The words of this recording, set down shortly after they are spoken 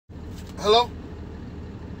Hello?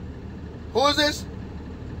 Who is this?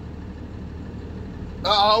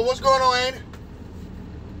 What's going on, Andy?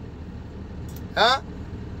 Huh?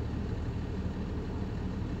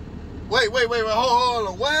 Wait, hold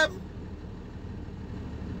on. What happened?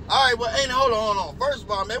 All right, well, Andy, hold on. First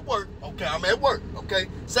of all, I'm at work. Okay, I'm at work. Okay.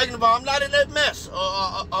 Second of all, I'm not in that mess.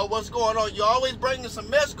 What's going on? You're always bringing some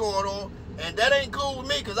mess going on, and that ain't cool with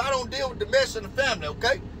me because I don't deal with the mess in the family.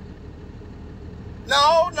 Okay.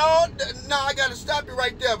 No, I got to stop you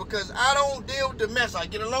right there because I don't deal with the mess. I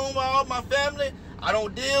get along with all my family. I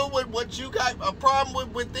don't deal with what you got a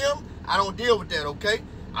problem with them. I don't deal with that, okay?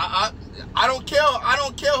 I don't care. I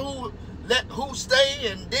don't care who stay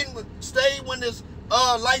and didn't stay when this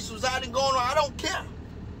lights was out and going on. I don't care.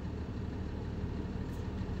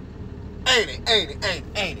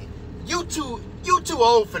 Ain't it? You too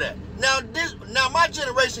old for that. Now my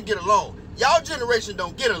generation get along. Y'all generation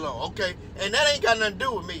don't get along, okay? And that ain't got nothing to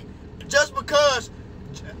do with me. Just because,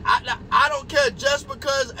 I don't care, just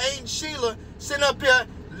because Aunt Sheila sitting up here,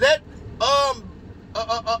 let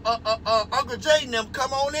Uncle Jay and them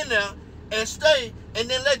come on in there and stay, and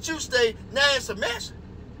then let you stay, now it's a mess.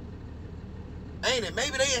 Ain't it?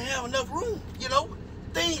 Maybe they didn't have enough room, you know?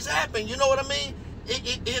 Things happen, you know what I mean?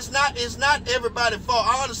 It's not everybody's fault.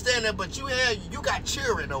 I understand that, but you got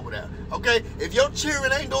children over there, okay? If your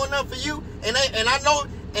children ain't doing nothing for you, and I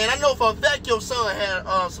know for a fact your son had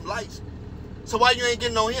some lights, so why you ain't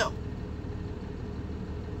getting on him?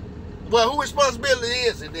 Well, who responsibility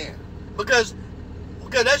is it then? Because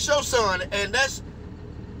that's your son, and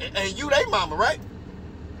you they mama, right?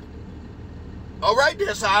 All right,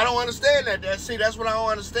 then. So I don't understand that. That's what I don't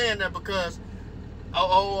understand that because.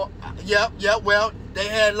 Yeah, well, they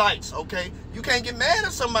had lights, okay? You can't get mad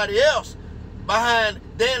at somebody else behind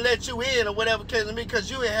they didn't let you in or whatever case of me because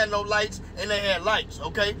you ain't had no lights and they had lights,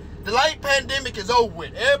 okay? The light pandemic is over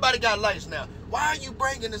with. Everybody got lights now. Why are you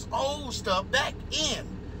bringing this old stuff back in?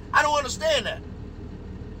 I don't understand that.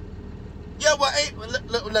 Yeah, well, hey,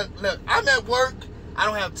 look, I'm at work. I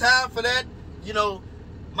don't have time for that. You know,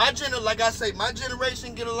 like I say, my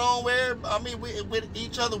generation get along with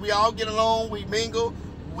each other. We all get along. We mingle.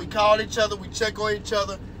 We call each other. We check on each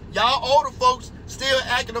other. Y'all older folks still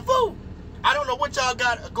acting a fool. I don't know what y'all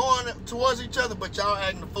got going towards each other, but y'all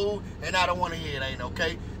acting a fool, and I don't want to hear it, ain't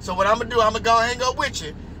okay? So what I'm going to do, I'm going to go hang up with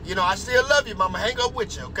you. You know, I still love you, but I'm going to hang up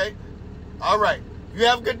with you, okay? All right. You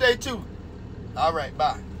have a good day, too. All right,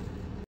 bye.